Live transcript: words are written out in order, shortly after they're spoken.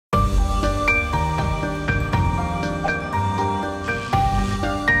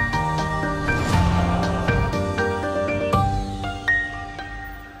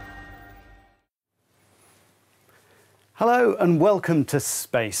Hello and welcome to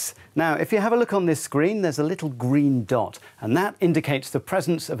space. Now, if you have a look on this screen, there's a little green dot, and that indicates the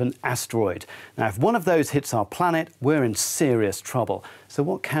presence of an asteroid. Now, if one of those hits our planet, we're in serious trouble. So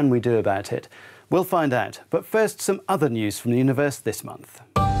what can we do about it? We'll find out. But first, some other news from the universe this month.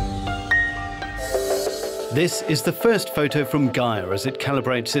 This is the first photo from Gaia as it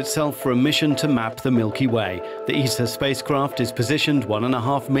calibrates itself for a mission to map the Milky Way. The ESA spacecraft is positioned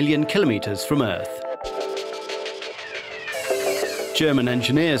 1.5 million kilometers from Earth. German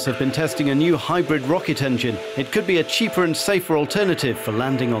engineers have been testing a new hybrid rocket engine. It could be a cheaper and safer alternative for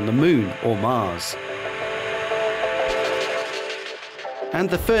landing on the Moon or Mars. And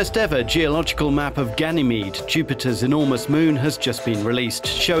the first ever geological map of Ganymede, Jupiter's enormous moon, has just been released,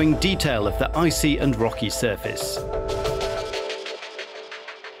 showing detail of the icy and rocky surface.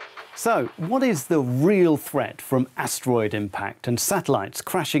 So, what is the real threat from asteroid impact and satellites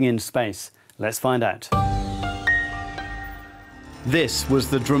crashing in space? Let's find out. This was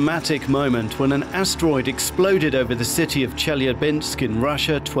the dramatic moment when an asteroid exploded over the city of Chelyabinsk in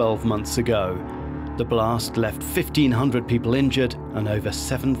Russia 12 months ago. The blast left 1,500 people injured and over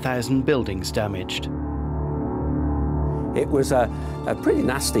 7,000 buildings damaged. It was a pretty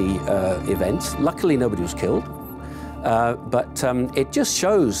nasty event. Luckily, nobody was killed. But it just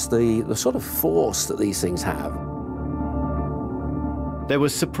shows the sort of force that these things have. There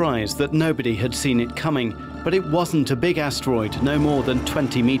was surprise that nobody had seen it coming, but it wasn't a big asteroid, no more than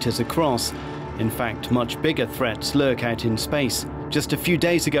 20 meters across. In fact, much bigger threats lurk out in space. Just a few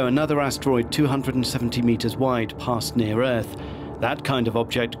days ago, another asteroid 270 meters wide passed near Earth. That kind of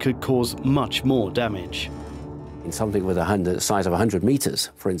object could cause much more damage. In something with the size of 100 meters,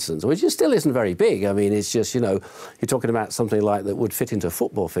 for instance, which still isn't very big. I mean, it's just, you know, you're talking about something like that would fit into a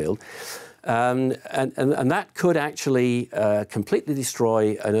football field. And that could actually completely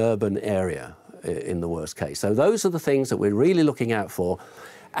destroy an urban area in the worst case. So those are the things that we're really looking out for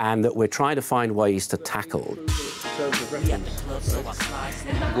and that we're trying to find ways to tackle.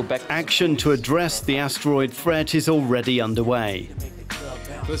 Action to address the asteroid threat is already underway.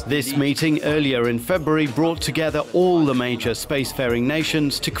 This meeting earlier in February brought together all the major spacefaring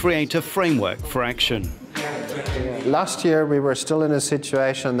nations to create a framework for action. Last year we were still in a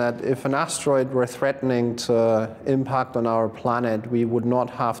situation that if an asteroid were threatening to impact on our planet, we would not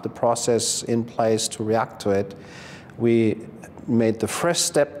have the process in place to react to it. We made the first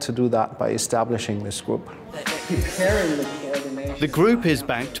step to do that by establishing this group. The group is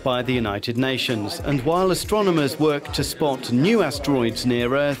backed by the United Nations, and while astronomers work to spot new asteroids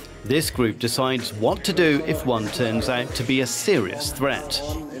near Earth, this group decides what to do if one turns out to be a serious threat.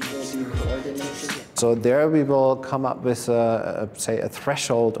 So there we will come up with, say, a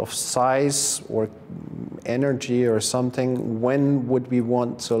threshold of size or energy or something. When would we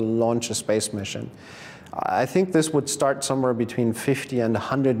want to launch a space mission? I think this would start somewhere between 50 and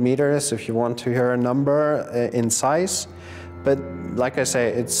 100 meters, if you want to hear a number in size. But like I say,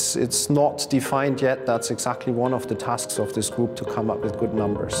 it's not defined yet. That's exactly one of the tasks of this group, to come up with good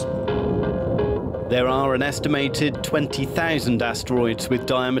numbers. There are an estimated 20,000 asteroids with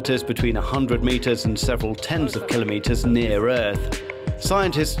diameters between 100 meters and several tens of kilometers near Earth.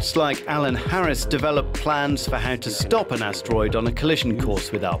 Scientists like Alan Harris develop plans for how to stop an asteroid on a collision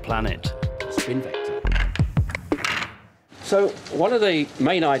course with our planet. So one of the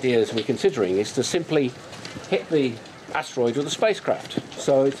main ideas we're considering is to simply hit the asteroid with a spacecraft.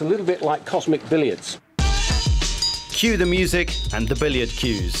 So it's a little bit like cosmic billiards. Cue the music and the billiard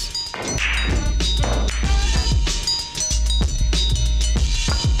cues.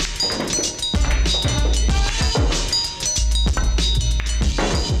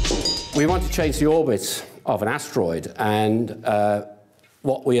 We want to change the orbit of an asteroid, and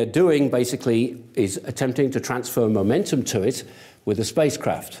what we are doing basically is attempting to transfer momentum to it with a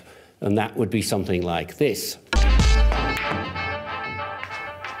spacecraft, and that would be something like this.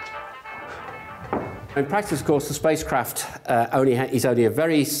 In practice, of course, the spacecraft is only a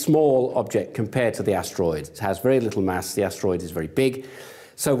very small object compared to the asteroid. It has very little mass. The asteroid is very big.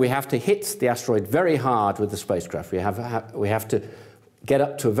 So we have to hit the asteroid very hard with the spacecraft. We have to get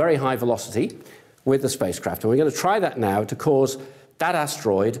up to a very high velocity with the spacecraft. And we're going to try that now to cause that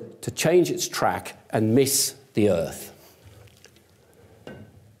asteroid to change its track and miss the Earth.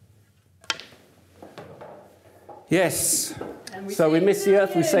 Yes. So we miss the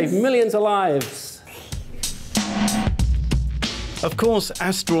Earth, we save millions of lives. Of course,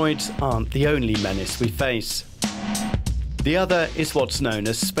 asteroids aren't the only menace we face. The other is what's known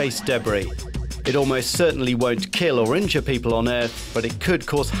as space debris. It almost certainly won't kill or injure people on Earth, but it could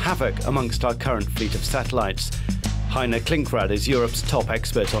cause havoc amongst our current fleet of satellites. Heiner Klinkrad is Europe's top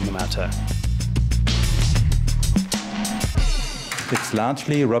expert on the matter. It's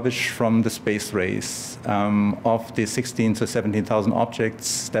largely rubbish from the space race. Of the 16,000 to 17,000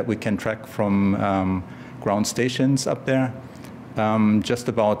 objects that we can track from ground stations up there, just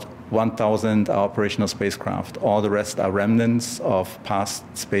about 1,000 are operational spacecraft. All the rest are remnants of past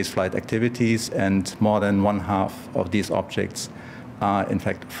spaceflight activities, and more than one-half of these objects are, in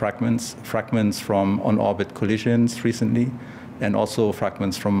fact, fragments from on-orbit collisions recently, and also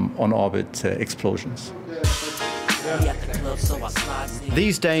fragments from on-orbit explosions.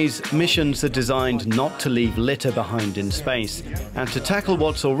 These days, missions are designed not to leave litter behind in space. And to tackle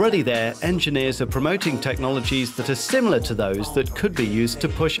what's already there, engineers are promoting technologies that are similar to those that could be used to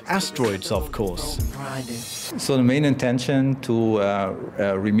push asteroids off course. So the main intention to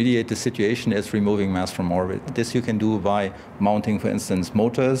remediate the situation is removing mass from orbit. This you can do by mounting, for instance,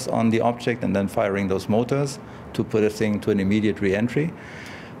 motors on the object and then firing those motors to put a thing to an immediate re-entry.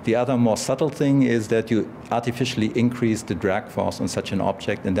 The other more subtle thing is that you artificially increase the drag force on such an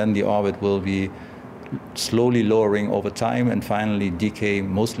object, and then the orbit will be slowly lowering over time and finally decay,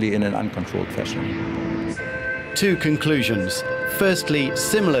 mostly in an uncontrolled fashion. Two conclusions. Firstly,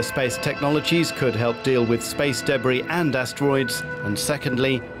 similar space technologies could help deal with space debris and asteroids. And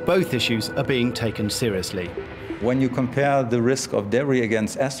secondly, both issues are being taken seriously. When you compare the risk of debris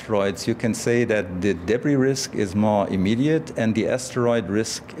against asteroids, you can say that the debris risk is more immediate and the asteroid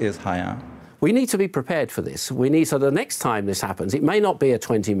risk is higher. We need to be prepared for this. We need, so the next time this happens, it may not be a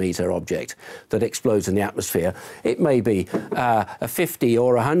 20-metre object that explodes in the atmosphere. It may be a 50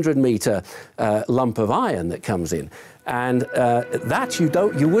 or 100-metre lump of iron that comes in. And that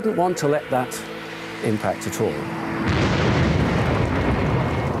you wouldn't want to let that impact at all.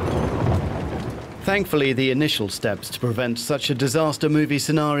 Thankfully, the initial steps to prevent such a disaster movie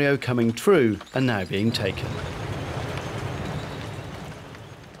scenario coming true are now being taken.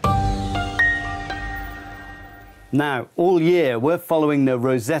 Now, all year, we're following the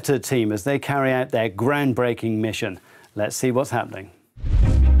Rosetta team as they carry out their groundbreaking mission. Let's see what's happening.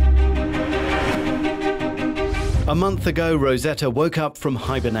 A month ago, Rosetta woke up from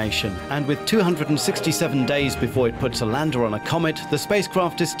hibernation, and with 267 days before it puts a lander on a comet, the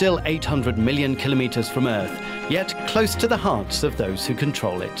spacecraft is still 800 million kilometers from Earth, yet close to the hearts of those who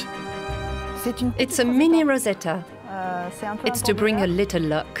control it. It's a mini Rosetta. It's to bring a little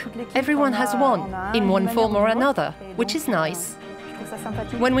luck. Everyone has one, in one form or another, which is nice.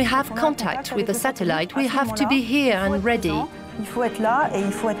 When we have contact with the satellite, we have to be here and ready.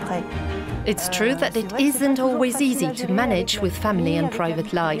 It's true that it isn't always easy to manage with family and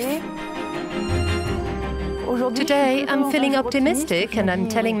private life. Today, I'm feeling optimistic and I'm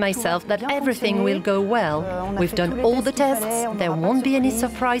telling myself that everything will go well. We've done all the tests, there won't be any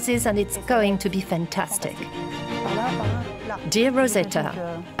surprises, and it's going to be fantastic. Dear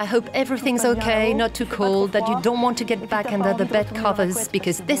Rosetta, I hope everything's okay, not too cold, that you don't want to get back under the bed covers,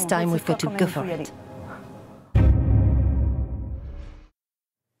 because this time we've got to go for it.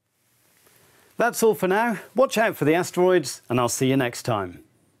 That's all for now. Watch out for the asteroids, and I'll see you next time.